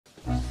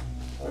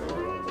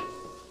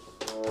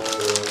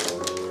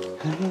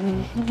哎，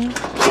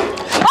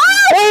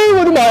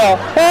我的妈呀！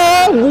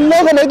啊，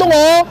我可没动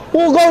啊！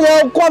我刚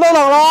才挂到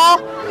哪了？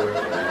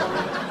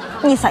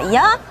你谁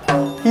呀？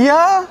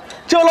呀，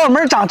这老妹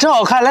儿长真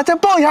好看，来再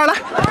抱一下来。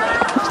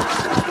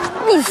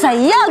你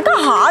谁呀？干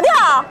啥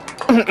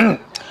的？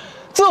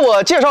自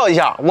我介绍一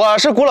下，我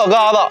是古老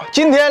疙瘩，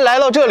今天来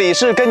到这里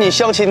是跟你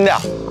相亲的。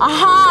啊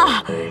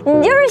哈，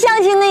你就是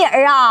相亲的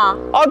人啊？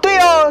啊，对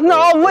呀，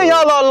那问一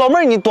下子，老妹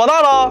儿你多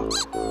大了？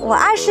我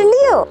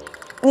26，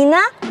你呢？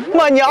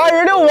妈，你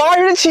26，我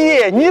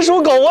27，你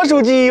属狗，我属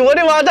鸡，我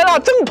的妈，咱俩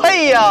正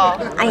配呀！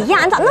哎呀，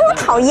你咋那么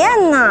讨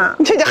厌呢？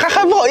这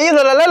还不好意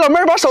思了，来，老妹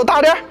儿把手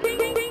大点。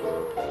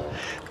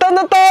当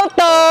当当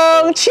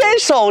当，牵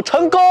手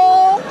成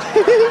功。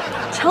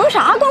成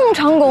啥功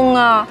成功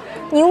啊？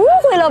你误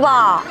会了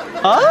吧？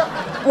啊，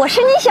我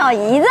是你小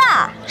姨子。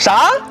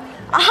啥？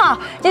啊，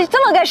就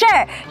这么个事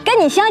儿，跟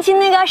你相亲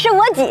那个是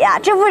我姐，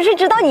这不是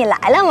知道你来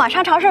了吗？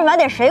上超市买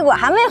点水果，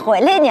还没回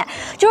来呢。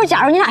就是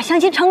假如你俩相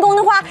亲成功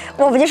的话，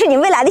我不就是你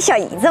未来的小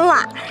姨子吗？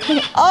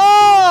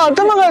啊，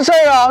这么个事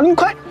儿啊！你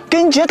快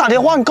给你姐打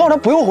电话，你告诉她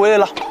不用回来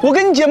了，我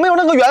跟你姐没有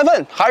那个缘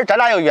分，还是咱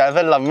俩有缘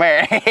分，老妹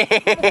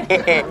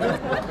儿。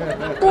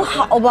不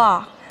好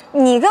吧？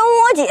你跟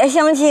我姐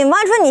相亲，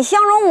完说你相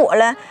中我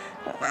了，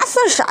那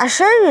算啥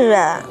事儿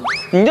啊？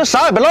你就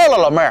啥也别唠了，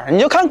老妹儿，你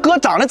就看哥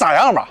长得咋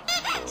样吧。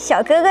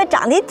小哥哥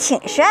长得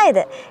挺帅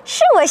的，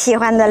是我喜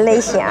欢的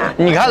类型。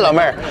你看老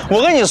妹儿，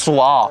我跟你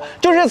说啊，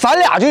就是咱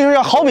俩就是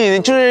好比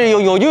就是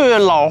有句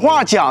老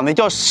话讲的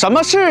叫什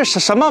么是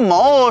什么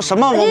谋什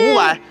么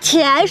500，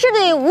前世的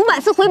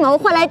500次回眸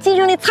换来今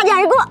生的擦肩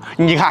而过。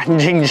你看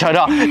你瞅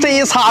瞅这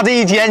一擦这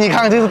一肩，你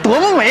看看这多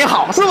么美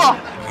好，是不？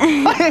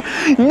哎，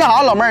你那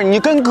啥老妹儿，你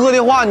跟哥的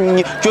话，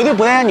你绝对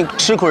不带让你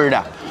吃亏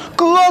的。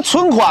哥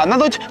存款那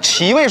都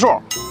7位数。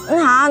那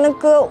啥，那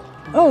哥，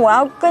那我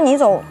要跟你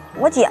走，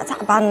我姐咋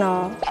办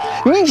呢？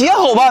你姐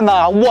好办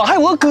呐，我还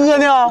有个哥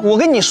呢。我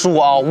跟你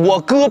说啊，我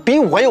哥比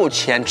我有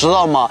钱，知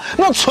道吗？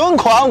那存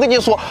款我跟你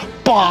说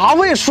8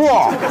位数。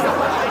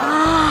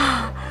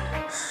啊，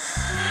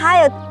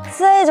还有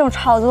这种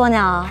操作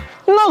呢？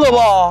那个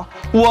吧，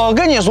我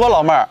跟你说，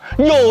老妹儿，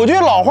有句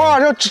老话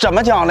叫怎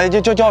么讲来，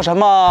就叫什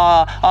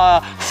么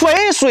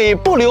肥水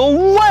不流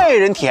外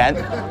人田，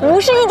不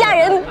是一家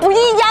人，不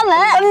进一家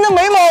门。那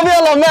没毛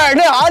病，老妹儿。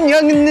那啥，你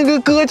看那个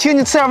哥请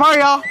你吃点饭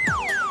呀。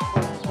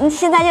你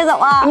现在就走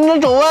啊？那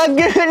走啊，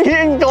哥，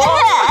你走啊。